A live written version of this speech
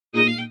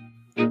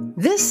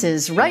This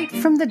is Right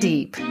from the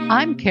Deep.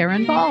 I'm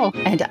Karen Ball.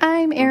 And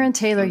I'm Erin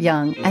Taylor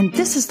Young. And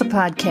this is the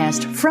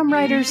podcast from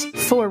writers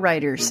for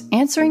writers,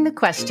 answering the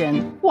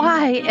question,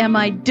 why am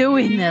I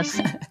doing this?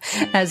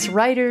 As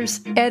writers,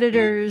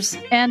 editors,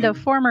 and a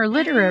former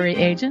literary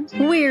agent,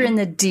 we're in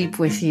the deep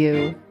with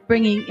you.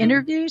 Bringing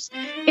interviews,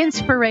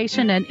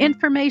 inspiration, and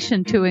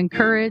information to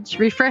encourage,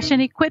 refresh,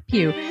 and equip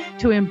you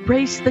to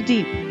embrace the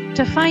deep,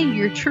 to find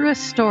your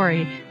truest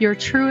story, your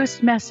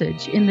truest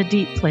message in the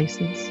deep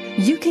places.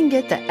 You can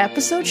get the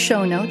episode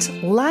show notes,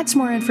 lots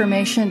more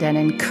information and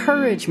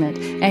encouragement,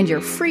 and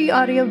your free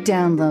audio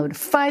download,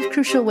 5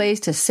 crucial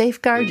ways to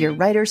safeguard your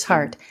writer's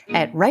heart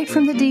at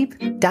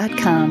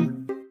rightfromthedeep.com.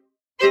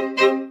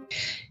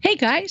 Hey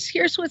guys,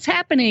 here's what's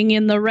happening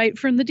in the Right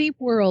from the Deep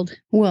world.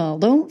 Well,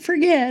 don't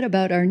forget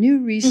about our new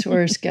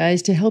resource,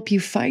 guys, to help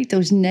you fight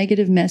those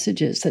negative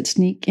messages that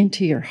sneak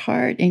into your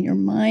heart and your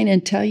mind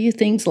and tell you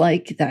things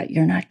like that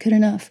you're not good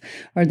enough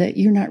or that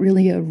you're not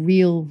really a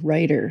real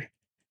writer.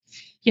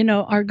 You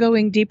know, our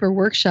Going Deeper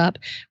workshop,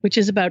 which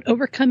is about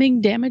overcoming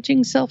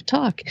damaging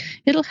self-talk.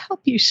 It'll help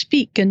you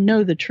speak and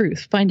know the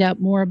truth. Find out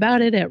more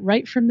about it at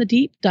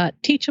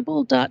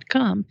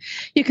rightfromthedeep.teachable.com.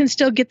 You can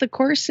still get the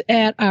course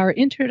at our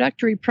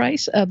introductory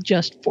price of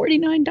just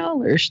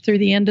 $49 through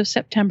the end of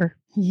September.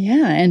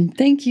 Yeah, and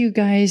thank you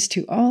guys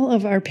to all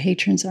of our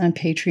patrons on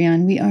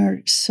Patreon. We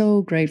are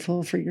so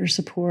grateful for your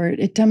support.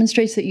 It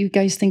demonstrates that you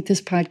guys think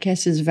this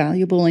podcast is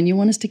valuable and you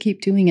want us to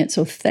keep doing it.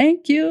 So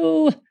thank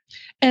you.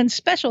 And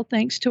special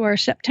thanks to our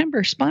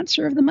September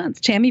sponsor of the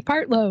month, Tammy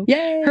Partlow.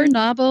 Yay! Her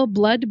novel,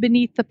 Blood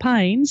Beneath the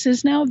Pines,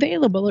 is now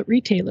available at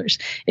retailers.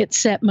 It's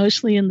set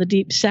mostly in the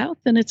Deep South,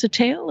 and it's a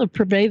tale of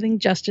prevailing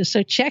justice,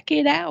 so check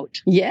it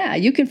out. Yeah,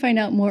 you can find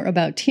out more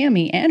about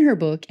Tammy and her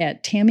book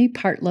at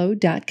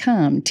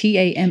tammypartlow.com,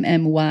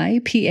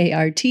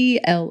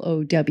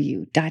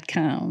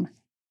 TammyPartlow.com.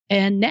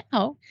 And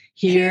now,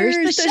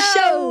 here's the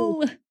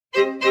show.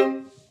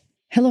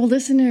 Hello,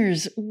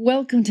 listeners.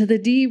 Welcome to the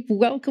Deep.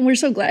 Welcome. We're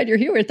so glad you're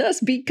here with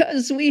us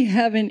because we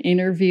have an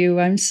interview.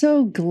 I'm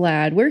so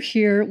glad we're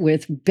here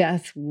with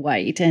Beth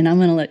White, and I'm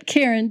going to let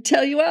Karen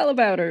tell you all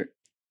about her.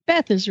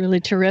 Beth is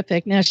really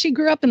terrific. Now, she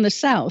grew up in the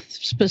South,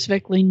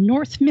 specifically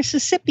North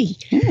Mississippi,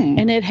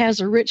 and it has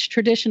a rich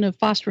tradition of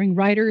fostering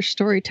writers,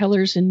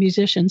 storytellers, and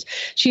musicians.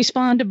 She's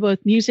fond of both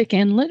music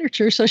and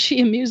literature, so she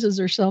amuses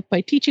herself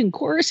by teaching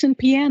chorus and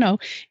piano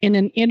in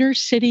an inner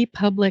city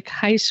public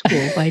high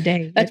school by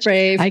day. That's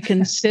brave. I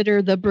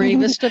consider the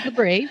bravest of the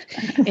brave.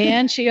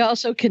 And she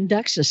also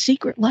conducts a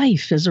secret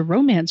life as a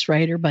romance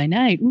writer by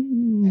night.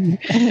 Ooh.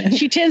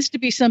 She tends to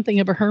be something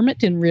of a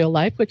hermit in real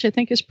life, which I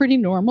think is pretty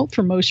normal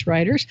for most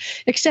writers.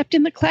 Except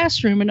in the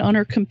classroom and on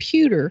her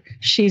computer,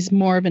 she's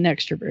more of an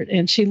extrovert.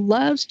 And she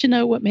loves to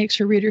know what makes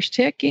her readers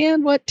tick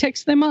and what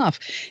ticks them off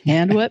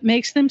and what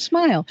makes them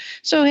smile.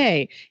 So,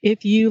 hey,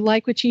 if you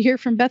like what you hear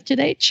from Beth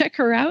today, check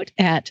her out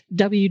at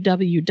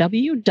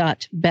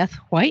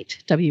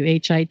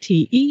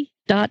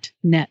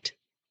www.bethwhite.net.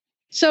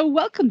 So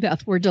welcome,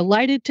 Beth. We're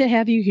delighted to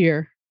have you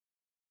here.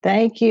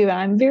 Thank you.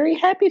 I'm very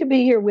happy to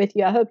be here with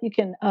you. I hope you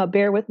can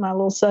bear with my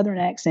little Southern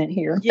accent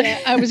here. Yeah,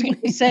 I was going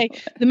to say,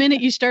 the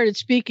minute you started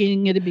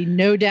speaking, it'd be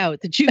no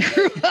doubt that you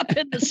grew up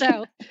in the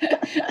South.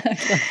 I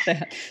love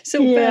that. So,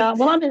 yeah, Beth,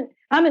 well,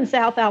 I'm in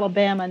South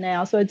Alabama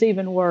now, so it's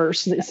even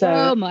worse. So,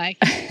 oh my!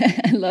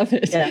 I love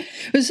it. Yeah.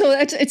 So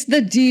it's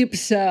the Deep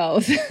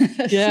South.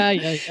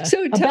 Yeah.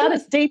 So about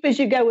as deep as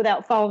you go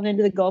without falling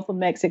into the Gulf of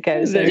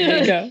Mexico. So. There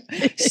you go.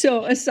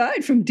 So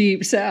aside from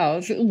Deep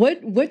South,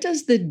 what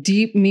does the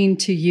deep mean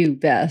to you,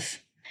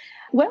 Beth?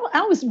 Well,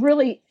 I was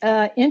really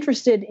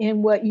interested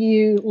in what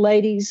you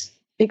ladies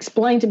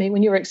explained to me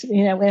when you were,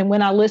 and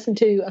when I listened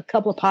to a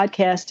couple of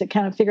podcasts to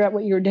kind of figure out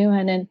what you were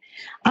doing. And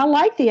I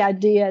like the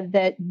idea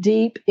that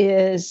deep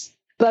is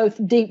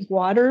both deep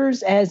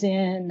waters, as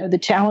in the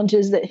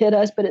challenges that hit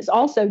us, but it's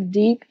also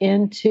deep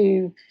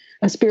into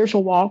a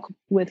spiritual walk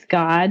with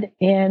God.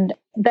 And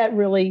that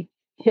really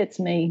hits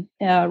me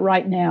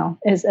right now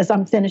as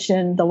I'm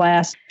finishing the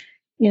last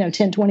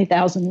 10,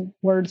 20,000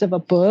 words of a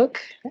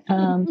book.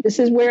 This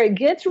is where it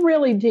gets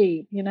really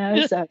deep,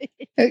 so.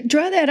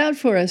 Draw that out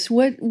for us.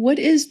 What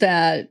is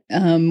that?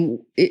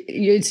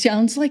 It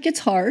sounds like it's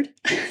hard.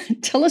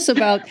 Tell us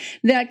about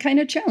that kind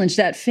of challenge,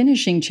 that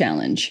finishing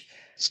challenge.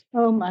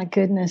 Oh my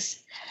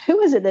goodness. Who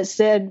is it that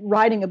said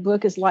writing a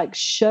book is like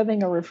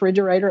shoving a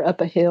refrigerator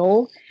up a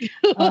hill?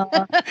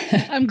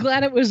 I'm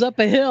glad it was up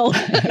a hill.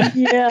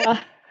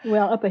 Yeah.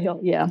 Well, up a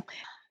hill. Yeah.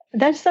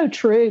 That's so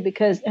true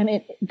because,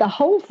 the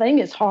whole thing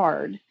is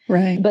hard.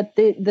 Right. But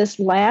this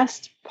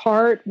last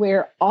part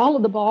where all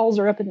of the balls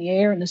are up in the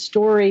air and the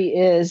story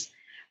is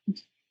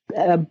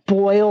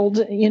boiled,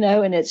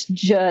 and it's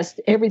just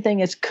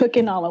everything is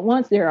cooking all at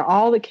once.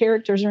 All the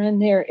characters are in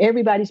there.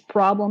 Everybody's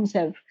problems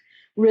have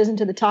risen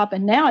to the top.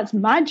 And now it's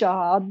my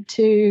job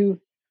to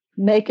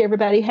make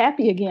everybody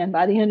happy again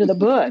by the end of the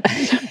book.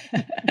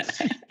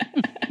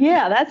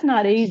 Yeah, that's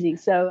not easy.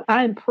 So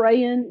I'm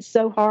praying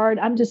so hard.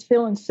 I'm just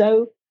feeling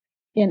so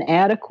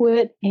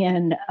inadequate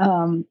and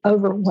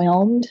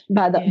overwhelmed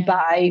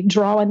by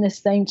drawing this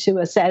thing to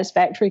a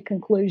satisfactory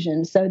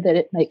conclusion so that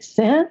it makes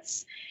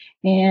sense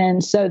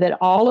and so that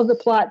all of the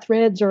plot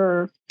threads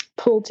are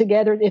pulled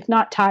together, if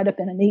not tied up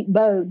in a neat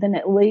bow, then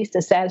at least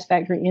a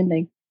satisfactory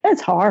ending.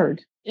 That's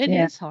hard. It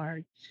is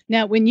hard.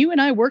 Now, when you and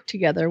I worked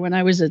together, when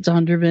I was at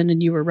Zondervan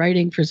and you were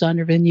writing for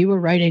Zondervan, you were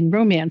writing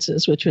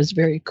romances, which was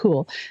very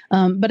cool.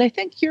 But I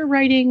think you're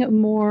writing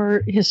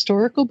more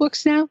historical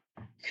books now.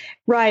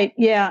 Right.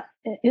 Yeah.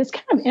 It's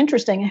kind of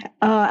interesting.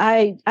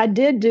 I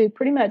did do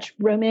pretty much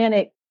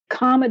romantic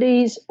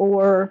comedies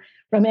or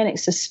romantic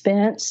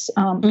suspense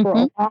for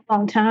a long,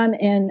 long time.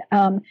 And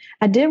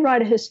I did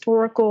write a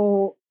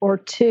historical or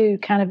two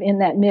kind of in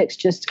that mix,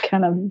 just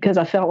kind of because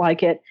I felt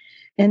like it.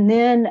 And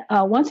then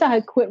once I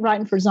had quit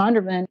writing for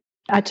Zondervan,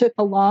 I took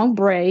a long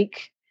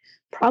break,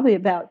 probably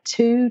about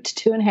 2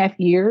 to 2.5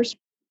 years.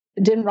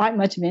 Didn't write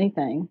much of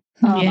anything.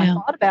 I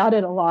thought about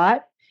it a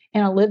lot,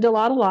 and I lived a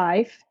lot of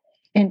life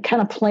and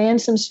kind of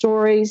planned some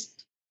stories.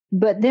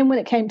 But then when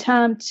it came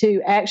time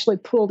to actually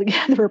pull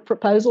together a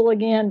proposal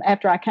again,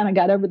 after I kind of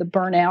got over the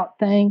burnout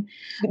thing,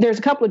 there's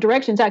a couple of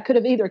directions. I could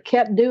have either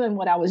kept doing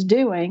what I was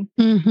doing,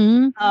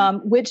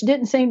 which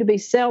didn't seem to be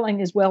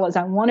selling as well as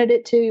I wanted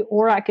it to,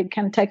 or I could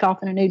kind of take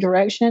off in a new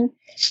direction.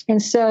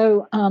 And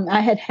so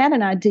I had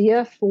an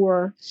idea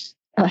for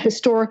a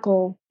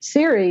historical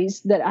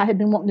series that I had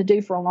been wanting to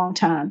do for a long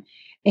time.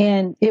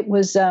 And it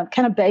was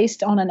kind of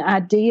based on an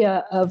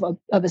idea of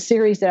a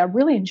series that I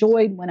really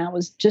enjoyed when I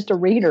was just a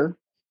reader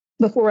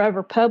before I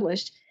ever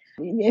published.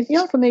 If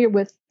you're familiar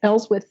with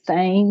Elsworth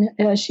Thane,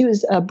 she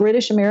was a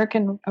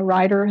British-American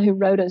writer who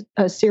wrote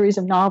a series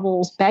of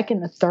novels back in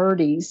the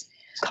 30s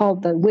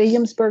called the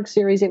Williamsburg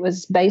series. It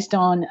was based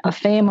on a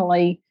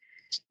family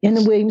in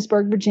the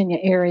Williamsburg, Virginia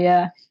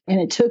area, and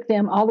it took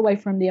them all the way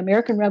from the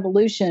American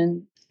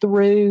Revolution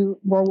through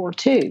World War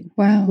II,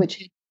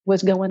 which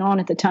was going on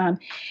at the time.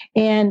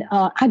 And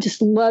I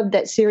just loved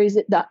that series.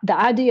 The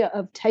idea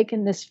of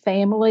taking this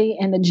family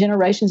and the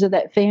generations of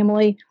that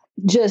family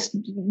just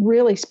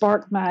really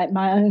sparked my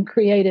own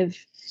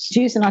creative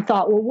juice. And I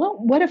thought, well,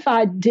 what if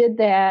I did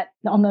that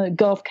on the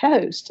Gulf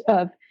Coast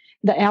of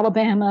the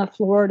Alabama,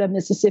 Florida,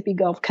 Mississippi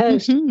Gulf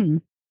Coast?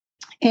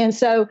 And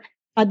so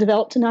I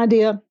developed an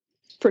idea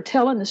for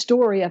telling the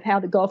story of how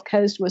the Gulf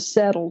Coast was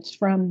settled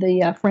from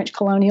the French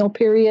colonial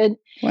period.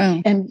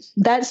 Wow. And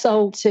that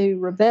sold to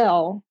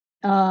Revell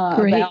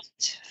about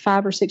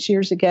 5 or 6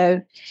 years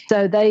ago.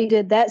 So they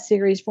did that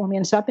series for me.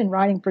 And so I've been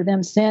writing for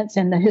them since.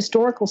 And the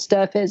historical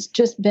stuff has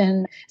just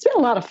been, it's been a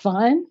lot of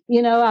fun.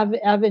 You know,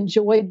 I've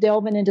enjoyed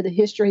delving into the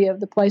history of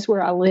the place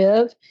where I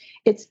live.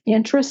 It's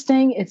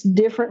interesting. It's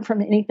different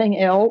from anything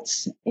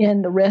else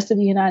in the rest of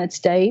the United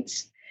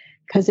States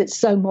because it's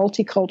so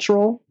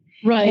multicultural.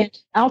 Right. And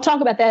I'll talk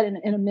about that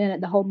in a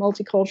minute, the whole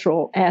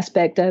multicultural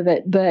aspect of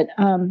it. But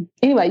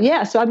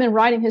anyway, so I've been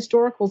writing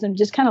historicals and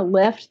just kind of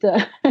left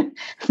the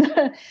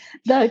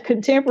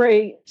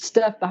contemporary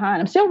stuff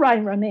behind. I'm still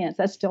writing romance.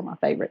 That's still my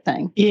favorite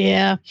thing.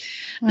 Yeah.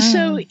 Wow.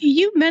 So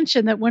you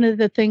mentioned that one of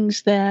the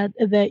things that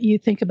you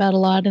think about a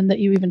lot and that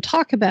you even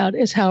talk about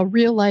is how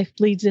real life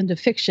bleeds into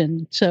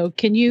fiction. So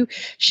can you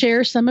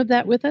share some of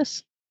that with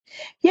us?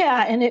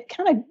 Yeah, and it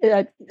kind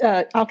of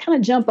I'll kind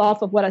of jump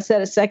off of what I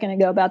said a second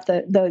ago about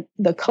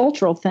the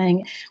cultural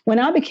thing. When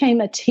I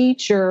became a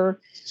teacher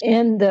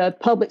in the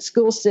public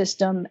school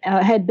system,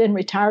 I had been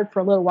retired for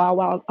a little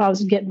while I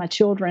was getting my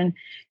children,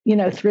 you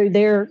know, through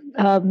their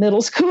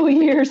middle school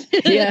years.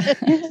 Yeah,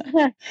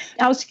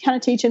 I was kind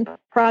of teaching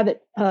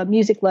private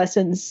music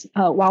lessons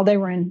while they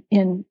were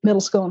in middle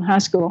school and high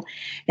school.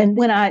 And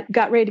when I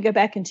got ready to go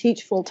back and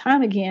teach full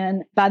time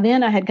again, by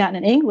then I had gotten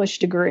an English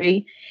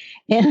degree.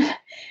 And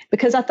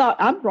because I thought,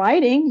 I'm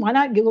writing, why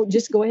not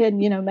just go ahead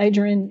and, you know,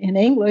 major in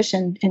English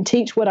and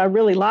teach what I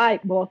really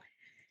like? Well,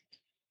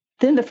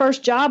 then the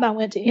first job I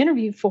went to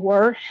interview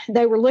for,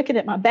 they were looking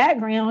at my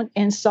background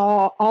and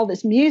saw all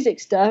this music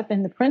stuff.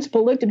 And the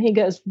principal looked at me, he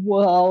goes,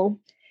 well,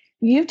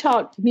 you've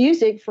taught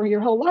music for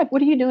your whole life.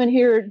 What are you doing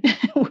here?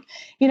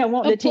 You know,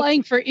 wanting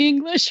applying for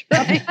English,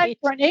 right?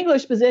 For an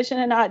English position.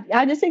 And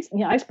I just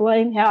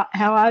explained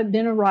how I've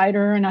been a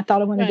writer and I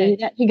thought I wanted to do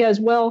that. He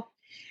goes, well,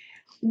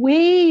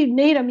 we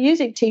need a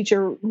music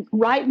teacher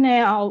right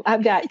now.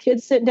 I've got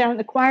kids sitting down in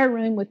the choir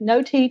room with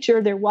no teacher.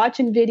 They're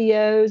watching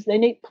videos.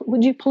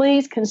 Would you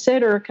please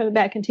consider coming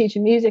back and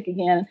teaching music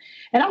again?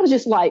 And I was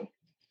just like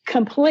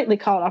completely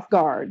caught off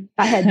guard.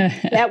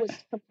 That was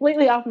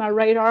completely off my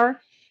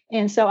radar.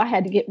 And so I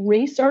had to get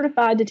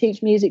recertified to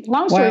teach music.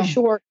 Long story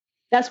short,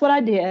 that's what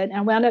I did. I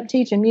wound up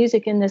teaching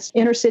music in this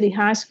inner city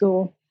high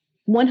school,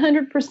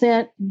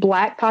 100%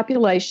 Black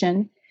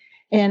population.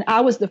 And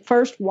I was the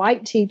first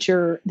white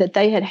teacher that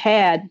they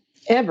had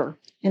ever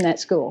in that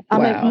school. I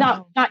mean,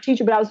 not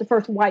teacher, but I was the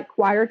first white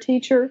choir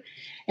teacher.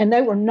 And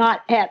they were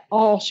not at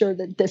all sure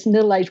that this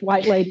middle-aged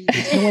white lady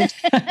was going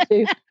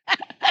to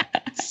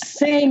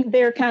sing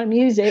their kind of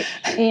music.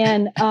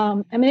 And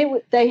I mean,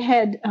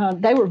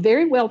 they were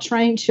very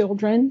well-trained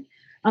children.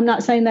 I'm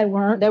not saying they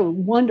weren't. They were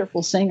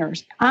wonderful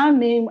singers. I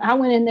mean, I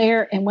went in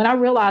there, and when I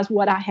realized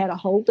what I had a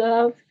hold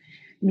of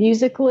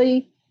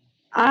musically,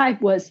 I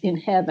was in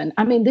heaven.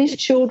 I mean, these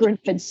children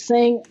could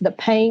sing the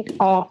paint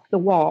off the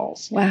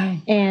walls. Wow.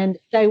 And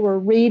they were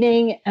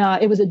reading.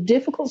 It was a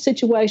difficult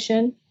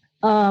situation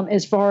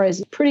as far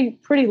as pretty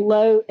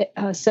low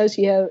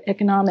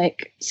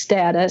socioeconomic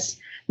status.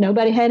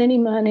 Nobody had any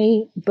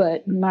money,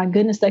 but my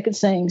goodness, they could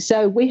sing.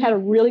 So we had a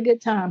really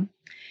good time.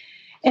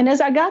 And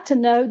as I got to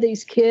know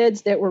these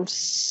kids that were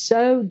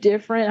so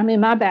different, I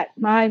mean,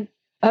 my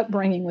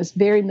upbringing was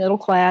very middle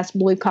class,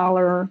 blue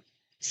collar,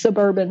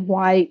 suburban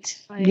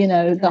white,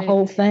 the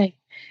whole thing.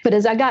 But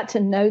as I got to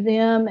know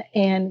them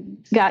and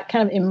got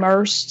kind of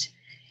immersed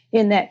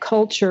in that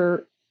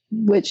culture,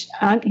 which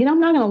I'm not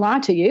going to lie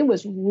to you, it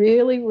was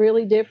really,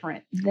 really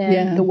different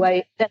than the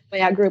way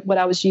I grew up, what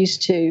I was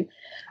used to.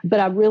 But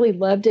I really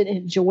loved it,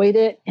 enjoyed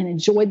it, and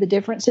enjoyed the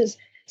differences.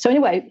 So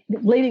anyway,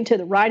 leading to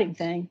the writing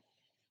thing,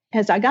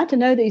 as I got to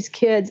know these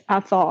kids, I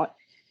thought,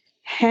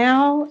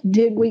 how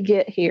did we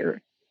get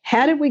here?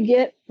 How did we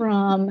get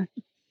from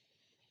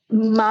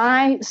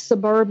my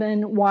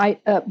suburban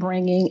white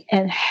upbringing,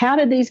 and how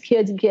did these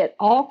kids get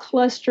all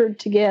clustered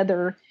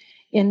together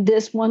in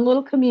this one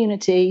little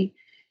community?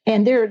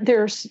 And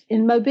there's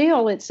in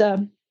Mobile, it's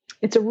a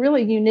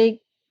really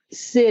unique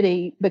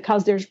city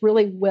because there's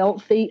really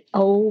wealthy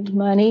old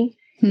money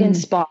in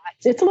spots.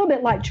 It's a little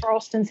bit like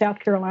Charleston, South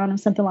Carolina,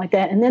 something like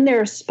that. And then there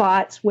are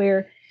spots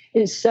where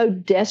it is so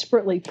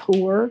desperately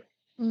poor.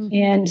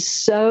 And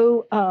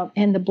so,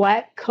 and the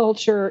Black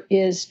culture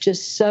is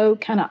just so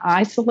kind of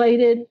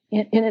isolated.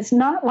 And it's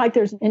not like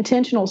there's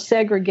intentional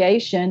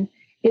segregation.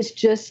 It's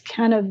just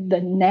kind of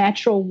the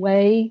natural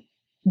way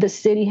the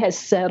city has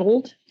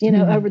settled,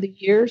 over the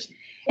years.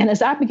 And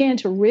as I began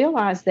to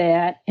realize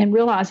that and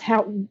realize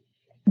how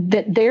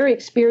that their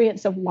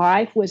experience of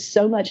life was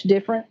so much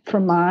different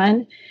from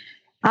mine,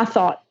 I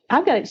thought,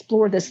 I've got to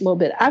explore this a little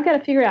bit. I've got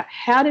to figure out,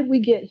 how did we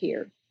get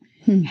here?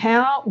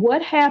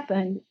 What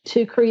happened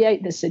to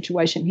create this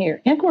situation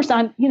here? And of course,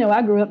 I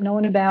grew up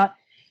knowing about,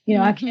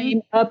 I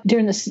came up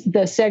during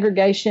the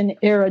segregation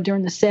era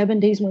during the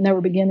 70s when they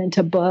were beginning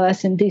to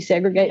bus and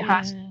desegregate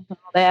high schools and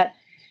all that.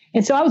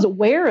 And so I was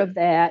aware of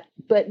that,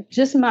 but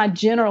just my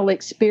general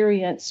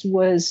experience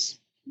was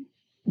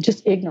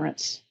just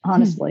ignorance,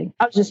 honestly.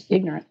 I was just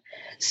ignorant.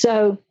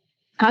 So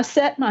I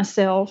set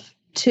myself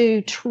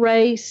to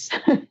trace,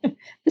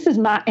 this is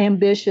my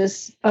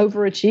ambitious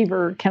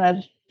overachiever kind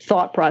of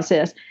thought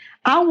process.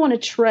 I want to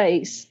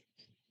trace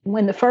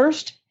when the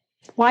first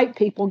white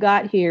people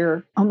got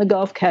here on the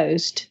Gulf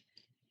Coast,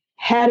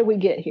 how did we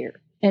get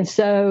here? And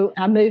so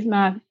I moved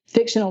my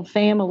fictional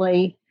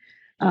family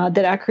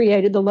that I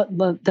created,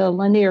 the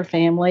Lanier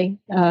family,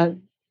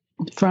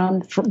 from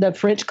the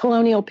French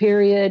colonial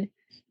period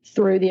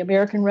through the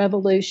American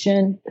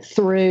Revolution,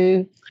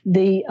 through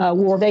the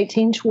War of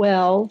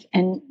 1812,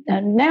 and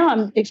now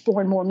I'm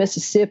exploring more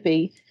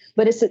Mississippi,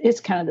 but it's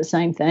kind of the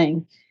same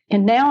thing.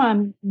 And now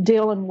I'm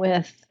dealing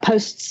with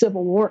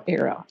post-Civil War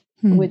era,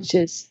 which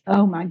is,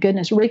 oh my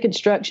goodness,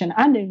 Reconstruction.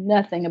 I knew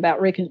nothing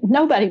about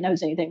nobody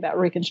knows anything about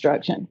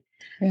Reconstruction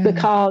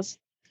because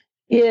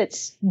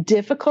it's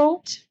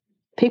difficult.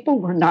 People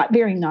were not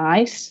very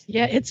nice.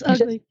 Yeah, it's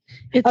ugly.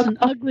 It's an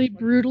ugly,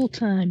 brutal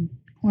time.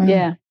 Wow.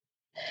 Yeah.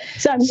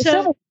 So the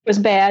Civil War was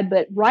bad,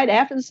 but right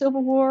after the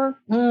Civil War,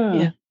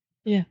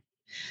 yeah.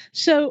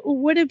 So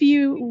what do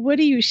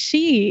you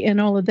see in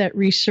all of that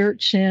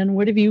research, and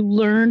what have you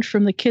learned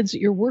from the kids that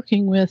you're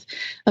working with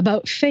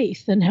about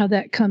faith and how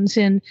that comes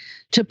in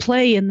to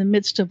play in the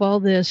midst of all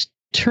this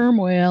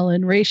turmoil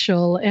and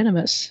racial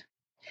animus?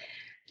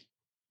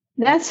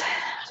 That's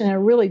a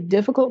really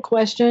difficult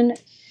question.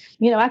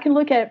 I can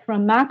look at it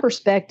from my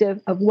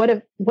perspective of what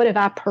have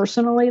I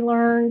personally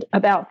learned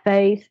about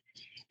faith,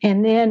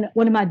 and then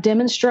what am I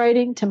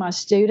demonstrating to my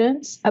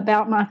students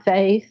about my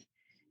faith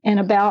and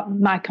about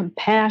my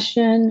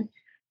compassion.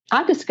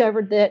 I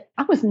discovered that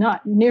I was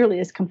not nearly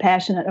as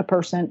compassionate a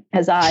person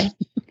as I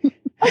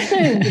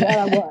assumed that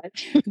I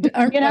was.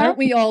 Aren't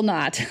we all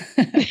not?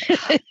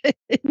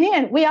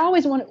 Man, we all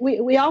want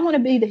to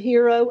be the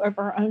hero of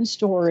our own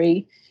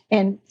story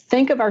and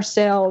think of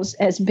ourselves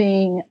as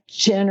being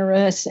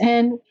generous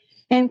and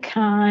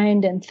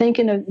kind and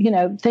thinking of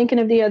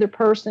the other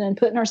person and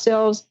putting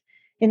ourselves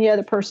in the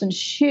other person's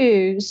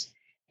shoes.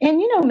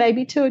 And,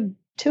 maybe to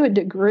a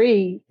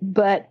degree,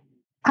 but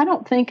I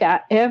don't think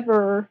I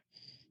ever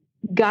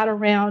got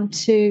around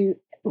to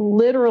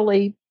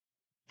literally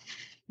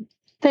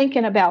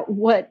thinking about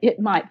what it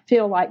might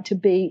feel like to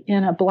be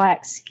in a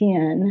black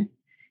skin,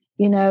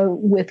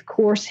 with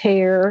coarse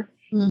hair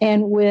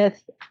and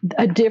with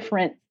a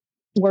different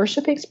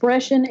worship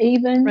expression,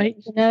 even,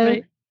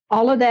 right.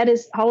 all of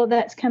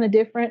that's kind of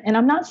different. And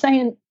I'm not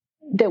saying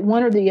that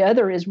one or the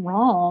other is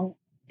wrong.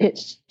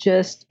 It's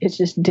just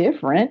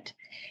different.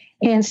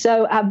 And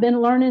so I've been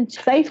learning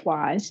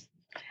faith-wise,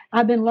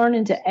 I've been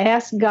learning to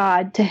ask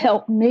God to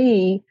help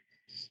me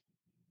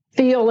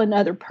feel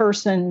another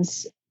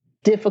person's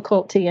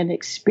difficulty and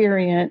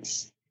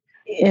experience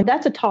And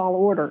that's a tall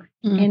order,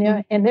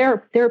 and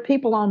there are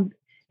people on,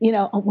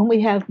 when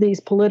we have these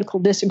political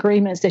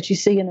disagreements that you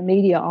see in the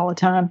media all the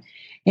time,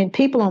 and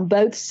people on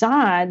both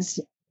sides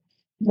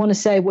want to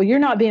say, well, you're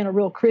not being a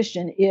real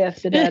Christian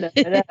if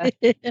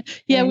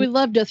Yeah, we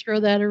love to throw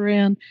that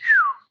around.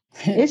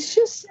 It's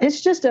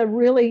just a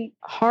really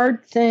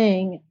hard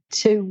thing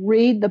to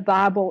read the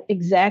Bible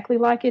exactly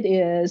like it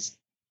is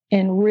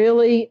and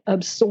really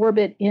absorb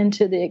it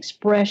into the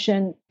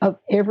expression of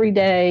every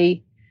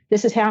day.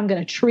 This is how I'm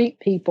going to treat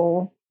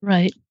people.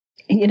 Right.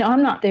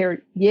 I'm not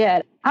there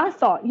yet. I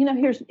thought,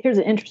 here's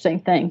an interesting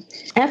thing.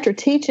 After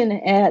teaching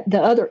at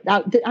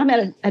I'm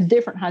at a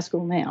different high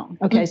school now.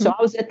 Okay. So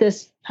I was at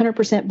this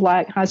 100%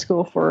 Black high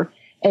school for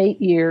 8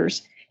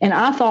 years. And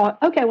I thought,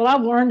 okay, well,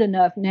 I've learned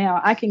enough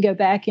now. I can go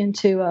back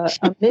into a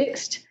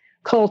mixed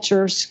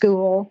culture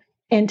school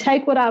and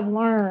take what I've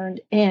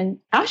learned, and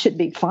I should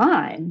be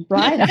fine,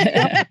 right?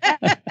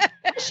 I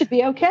should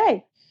be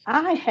okay.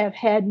 I have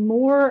had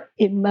more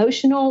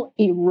emotional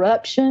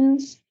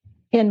eruptions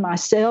in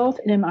myself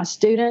and in my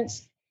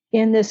students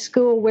in this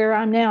school where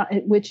I'm now,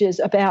 which is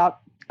about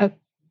a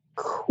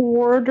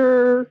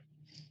quarter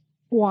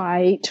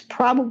white,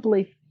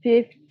 probably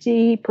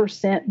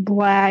 50%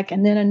 Black,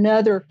 and then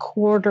another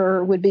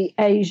quarter would be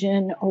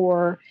Asian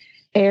or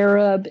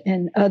Arab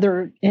and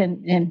other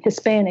and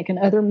Hispanic and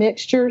other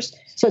mixtures.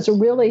 So it's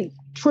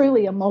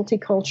truly a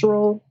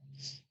multicultural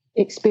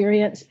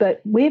experience.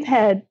 But we've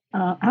had,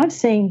 I've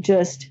seen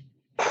just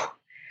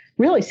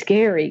really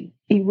scary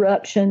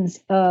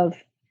eruptions of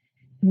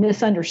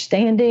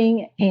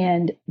misunderstanding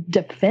and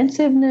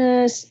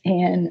defensiveness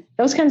and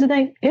those kinds of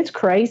things. It's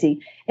crazy.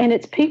 And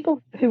it's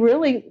people who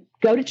really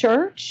go to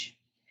church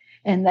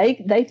and they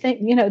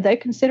think, they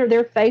consider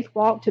their faith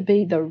walk to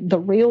be the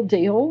real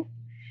deal.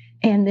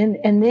 And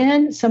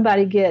then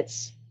somebody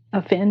gets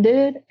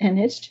offended, and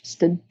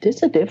it's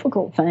a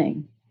difficult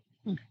thing.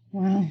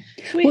 Wow.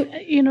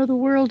 The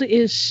world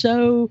is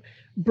so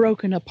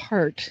broken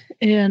apart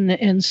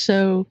and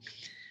so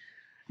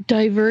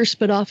diverse,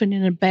 but often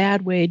in a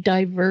bad way,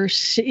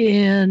 diverse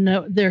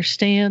in their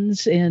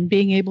stands and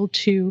being able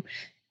to,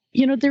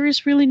 there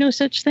is really no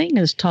such thing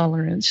as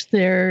tolerance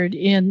there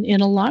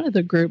in a lot of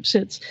the groups.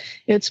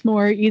 It's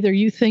more either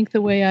you think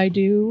the way I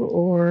do,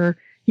 or,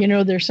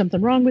 there's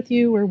something wrong with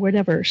you or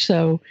whatever.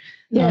 So,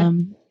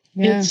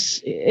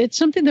 it's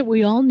something that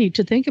we all need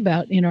to think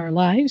about in our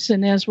lives.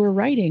 And as we're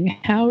writing,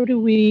 how do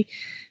we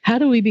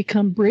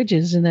become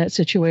bridges in that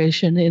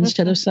situation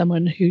instead of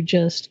someone who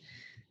just,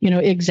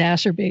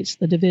 exacerbates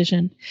the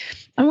division?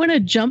 I want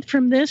to jump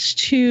from this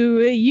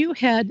to, you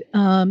had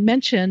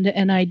mentioned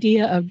an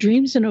idea of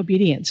dreams and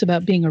obedience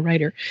about being a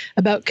writer,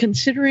 about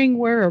considering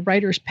where a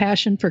writer's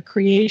passion for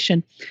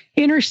creation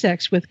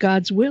intersects with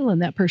God's will in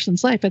that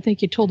person's life. I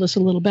think you told us a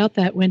little about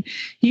that when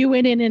you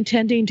went in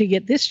intending to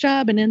get this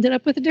job and ended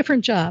up with a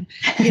different job.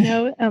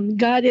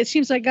 God, it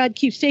seems like God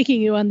keeps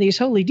taking you on these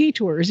holy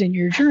detours in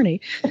your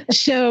journey.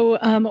 So,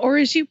 or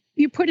as you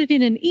put it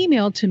in an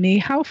email to me,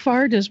 how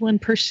far does one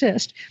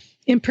persist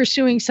in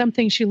pursuing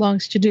something she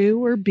longs to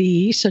do or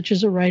be, such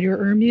as a writer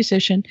or a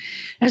musician,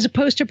 as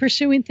opposed to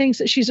pursuing things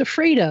that she's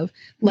afraid of,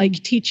 like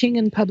teaching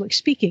and public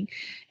speaking?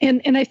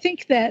 And I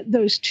think that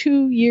those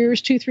 3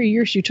 years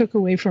you took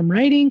away from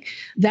writing,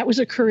 that was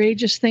a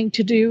courageous thing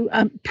to do.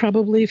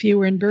 Probably if you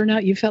were in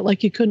burnout, you felt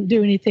like you couldn't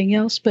do anything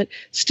else, but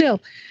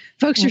still,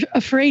 folks are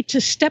afraid to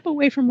step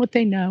away from what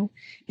they know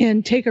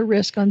and take a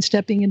risk on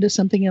stepping into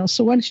something else.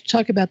 So why don't you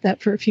talk about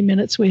that for a few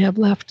minutes we have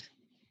left?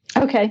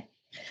 Okay.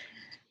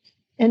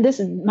 And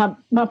this is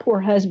my poor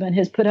husband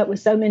has put up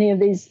with so many of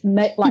these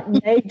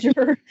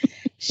major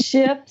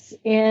shifts.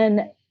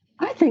 And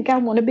I think I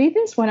want to be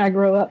this when I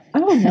grow up.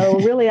 Oh no,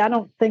 really, I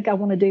don't think I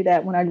want to do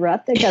that when I grow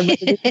up. I think I really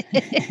do.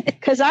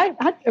 Because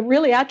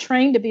I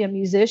trained to be a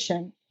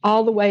musician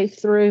all the way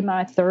through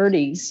my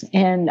 30s.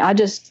 And I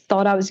just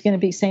thought I was going to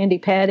be Sandy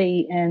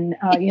Patty and,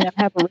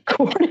 have a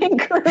recording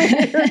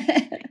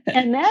career.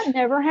 And that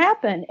never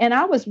happened. And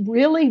I was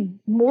really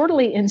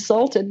mortally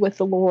insulted with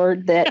the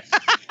Lord that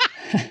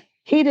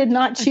he did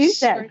not choose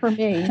that for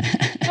me.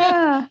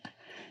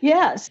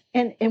 Yes.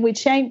 And we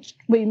changed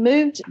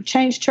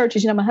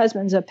churches. My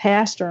husband's a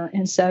pastor.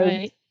 And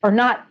so,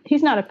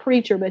 he's not a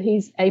preacher, but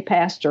he's a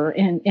pastor.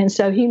 And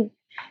so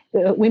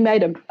we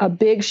made a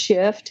big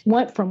shift,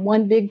 went from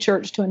one big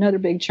church to another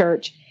big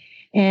church,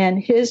 and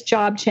his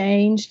job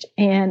changed.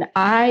 And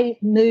I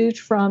moved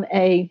from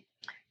a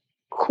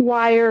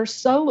choir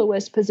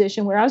soloist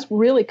position where I was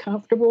really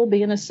comfortable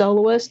being a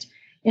soloist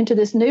into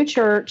this new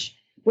church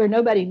where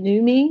nobody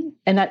knew me.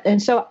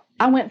 And so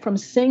I went from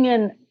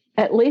singing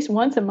at least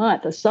once a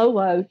month, a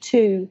solo,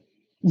 to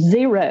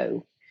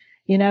zero.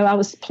 I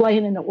was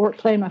playing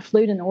my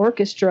flute in the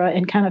orchestra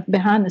and kind of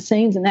behind the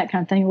scenes and that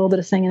kind of thing, a little bit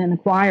of singing in the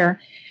choir.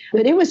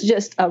 But it was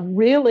just a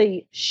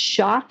really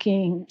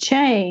shocking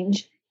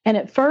change. And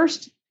at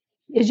first,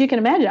 as you can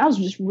imagine, I was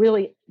just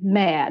really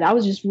mad. I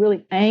was just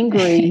really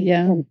angry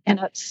and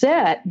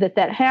upset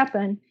that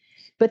happened.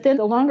 But then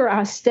the longer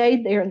I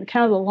stayed there and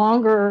kind of the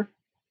longer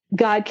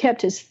God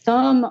kept his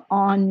thumb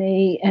on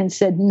me and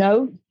said,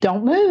 no,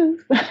 don't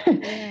move.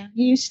 Yeah.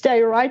 You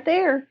stay right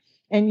there.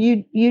 And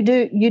you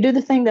do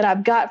the thing that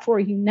I've got for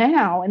you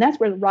now. And that's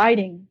where the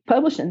writing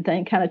publishing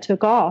thing kind of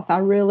took off. I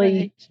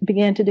really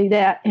began to do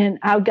that. And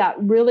I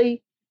got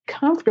really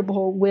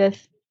comfortable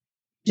with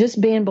just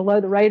being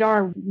below the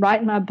radar,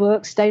 writing my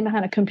book, staying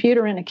behind a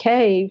computer in a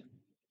cave,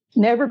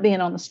 never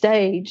being on the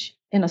stage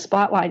in a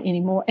spotlight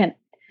anymore. And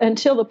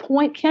until the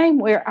point came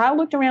where I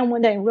looked around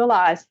one day and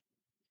realized,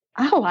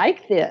 I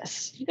like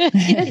this.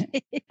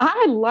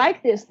 I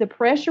like this. The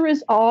pressure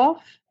is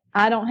off.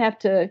 I don't have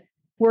to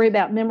worry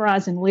about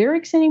memorizing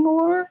lyrics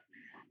anymore.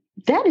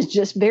 That is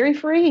just very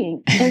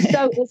freeing. And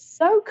so it's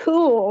so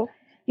cool,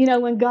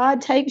 when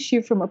God takes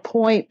you from a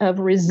point of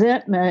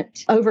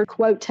resentment over,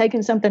 quote,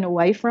 taking something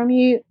away from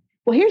you.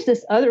 Well, here's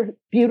this other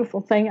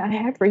beautiful thing I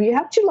have for you.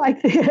 How'd you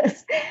like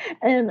this?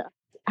 And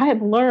I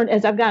have learned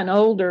as I've gotten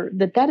older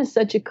that is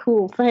such a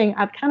cool thing.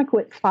 I've kind of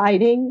quit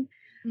fighting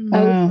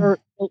over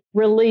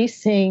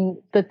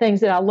releasing the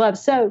things that I love.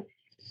 So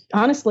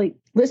honestly,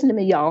 listen to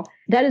me, y'all.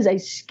 That is a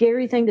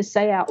scary thing to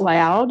say out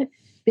loud,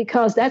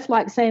 because that's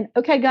like saying,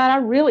 okay, God, I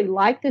really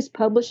like this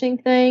publishing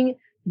thing,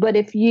 but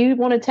if you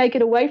want to take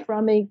it away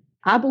from me,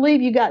 I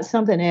believe you got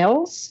something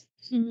else.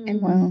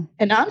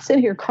 And I'm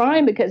sitting here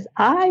crying because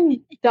I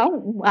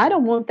don't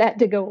want that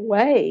to go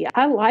away.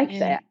 I like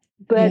that.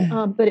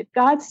 But if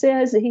God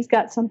says that he's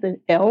got something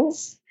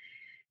else,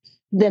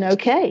 then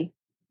okay,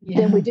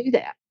 then we do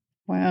that.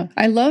 Wow.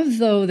 I love,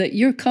 though, that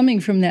you're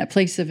coming from that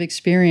place of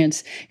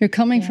experience. You're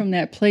coming from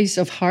that place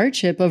of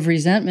hardship, of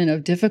resentment,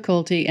 of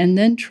difficulty, and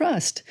then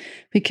trust,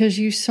 because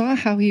you saw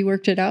how he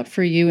worked it out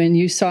for you, and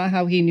you saw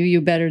how he knew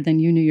you better than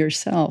you knew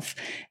yourself.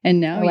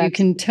 And now you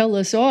can tell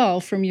us all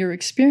from your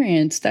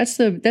experience. That's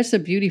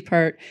the beauty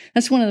part.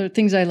 That's one of the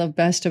things I love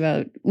best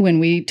about when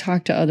we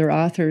talk to other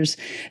authors.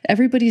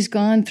 Everybody's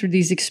gone through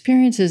these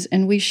experiences,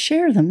 and we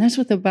share them. That's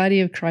what the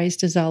body of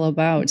Christ is all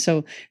about.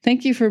 So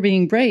thank you for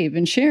being brave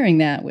and sharing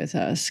that with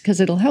us, because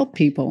it'll help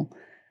people.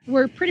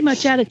 We're pretty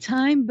much out of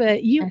time,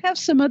 but you have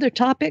some other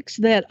topics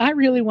that I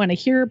really want to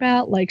hear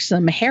about, like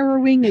some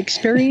harrowing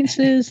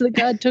experiences that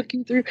God took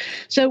you through.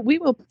 So we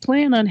will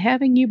plan on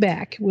having you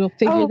back. We'll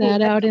figure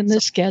that out in the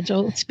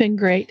schedule. It's been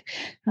great.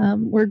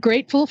 We're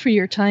grateful for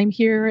your time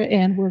here,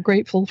 and we're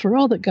grateful for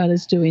all that God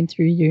is doing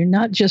through you,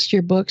 not just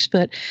your books,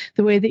 but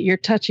the way that you're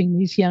touching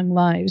these young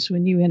lives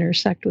when you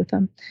intersect with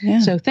them. Yeah.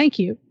 So thank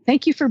you.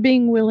 Thank you for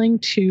being willing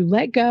to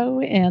let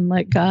go and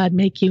let God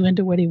make you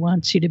into what he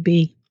wants you to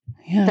be.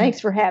 Yeah. Thanks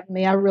for having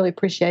me. I really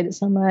appreciate it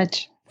so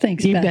much.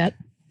 Thanks, you Beth. bet.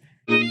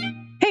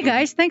 Hey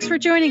guys, thanks for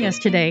joining us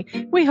today.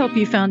 We hope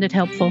you found it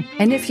helpful.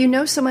 And if you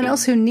know someone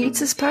else who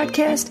needs this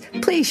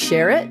podcast, please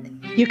share it.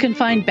 You can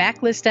find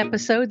backlist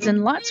episodes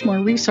and lots more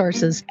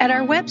resources at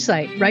our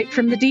website,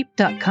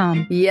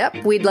 writefromthedeep.com.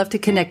 Yep, we'd love to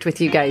connect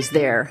with you guys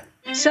there.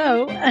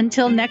 So,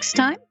 until next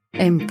time,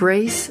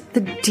 embrace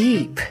the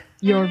deep.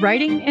 Your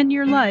writing and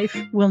your life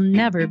will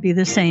never be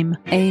the same.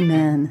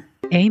 Amen.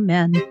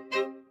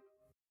 Amen.